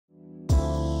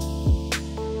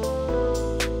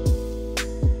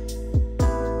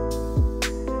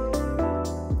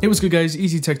Hey, what's good guys,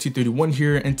 EasyTech231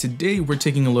 here, and today we're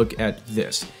taking a look at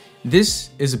this.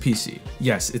 This is a PC.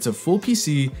 Yes, it's a full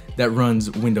PC that runs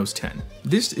Windows 10.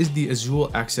 This is the Azulle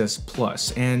Access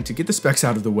Plus, and to get the specs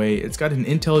out of the way, it's got an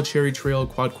Intel Cherry Trail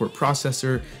quad-core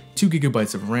processor, 2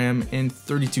 GB of RAM, and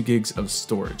 32 gigs of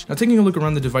storage. Now, taking a look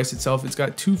around the device itself, it's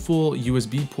got two full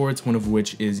USB ports, one of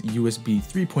which is USB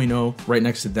 3.0. Right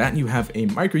next to that, you have a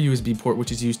micro USB port,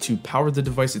 which is used to power the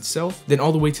device itself. Then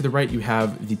all the way to the right, you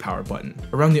have the power button.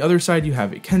 Around the other side, you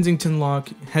have a Kensington lock,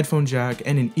 headphone jack,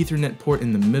 and an Ethernet port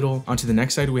in the middle. Onto the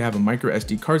next side, we have a micro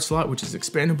SD card slot, which is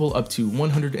expandable up to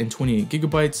 128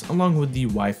 GB, along with the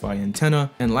Wi-Fi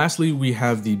antenna. And lastly, we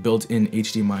have the built-in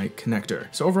HDMI connector.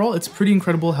 So overall, it's pretty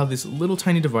incredible how this little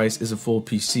tiny device is a full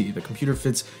PC. The computer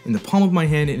fits in the palm of my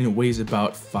hand and it weighs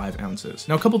about 5 ounces.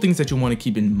 Now, a couple things that you'll want to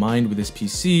keep in mind with this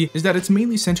PC is that it's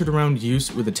mainly centered around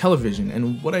use with a television.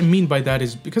 And what I mean by that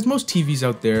is because most TVs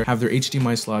out there have their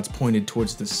HDMI slots pointed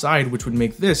towards the side, which would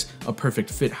make this a perfect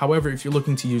fit. However, if you're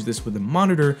looking to use this with a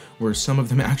monitor where some of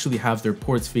them actually have their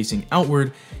ports facing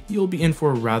outward, you'll be in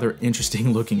for a rather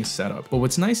interesting looking setup. But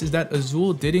what's nice is that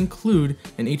Azulle did include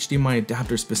an HDMI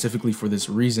adapter specifically for this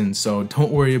reason, so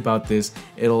don't worry about this.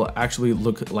 It'll actually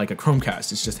look like a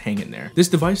Chromecast. It's just hanging there. This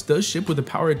device does ship with a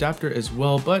power adapter as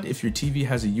well, but if your TV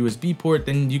has a USB port,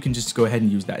 then you can just go ahead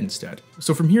and use that instead.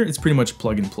 So from here, it's pretty much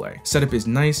plug and play. Setup is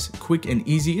nice, quick, and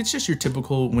easy. It's just your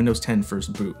typical Windows 10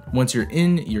 first boot. Once you're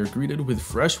in, you're greeted with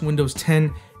fresh Windows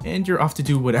 10, and you're off to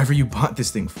do whatever you bought this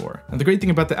thing for. Now, the great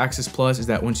thing about the Access Plus is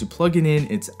that once you plug it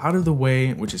in, it's out of the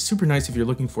way, which is super nice if you're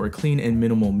looking for a clean and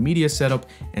minimal media setup.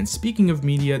 And speaking of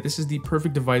media, this is the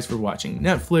perfect device for watching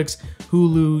Netflix,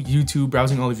 Hulu, YouTube,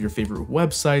 browsing all of your favorite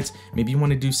websites. Maybe you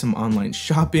want to do some online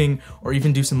shopping or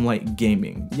even do some light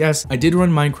gaming. Yes, I did run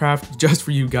Minecraft just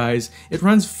for you guys. It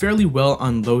runs fairly well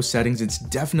on low settings. It's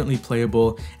definitely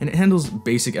playable and it handles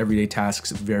basic everyday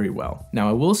tasks very well. Now,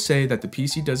 I will say that the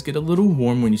PC does get a little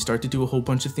warm when you start to do a whole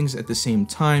bunch of things at the same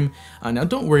time. Now,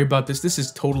 don't worry about this. This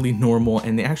is totally normal,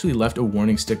 and they actually left a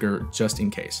warning sticker just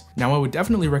in case. Now, I would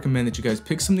definitely recommend that you guys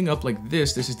pick something up like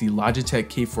this. This is the Logitech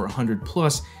K400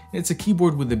 Plus. It's a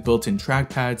keyboard with a built-in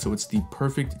trackpad, so it's the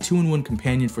perfect 2-in-1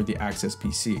 companion for the Access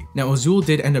PC. Now, Azulle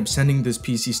did end up sending this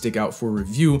PC stick out for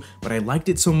review, but I liked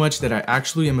it so much that I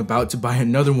actually am about to buy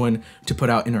another one to put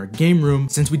out in our game room,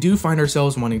 since we do find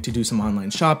ourselves wanting to do some online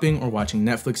shopping or watching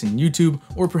Netflix and YouTube,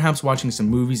 or perhaps watching some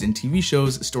movies and TV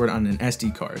shows stored on an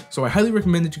SD card. So I highly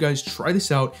recommend that you guys try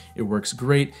this out. It works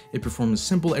great. It performs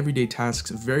simple everyday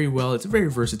tasks very well. It's very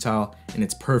versatile, and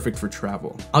it's perfect for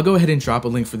travel. I'll go ahead and drop a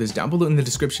link for this down below in the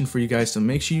description for you guys, so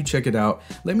make sure you check it out.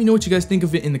 Let me know what you guys think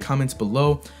of it in the comments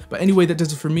below. But anyway, that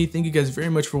does it for me. Thank you guys very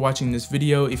much for watching this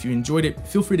video. If you enjoyed it,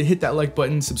 feel free to hit that like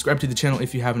button, subscribe to the channel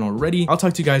if you haven't already. I'll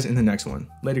talk to you guys in the next one.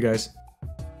 Later, guys.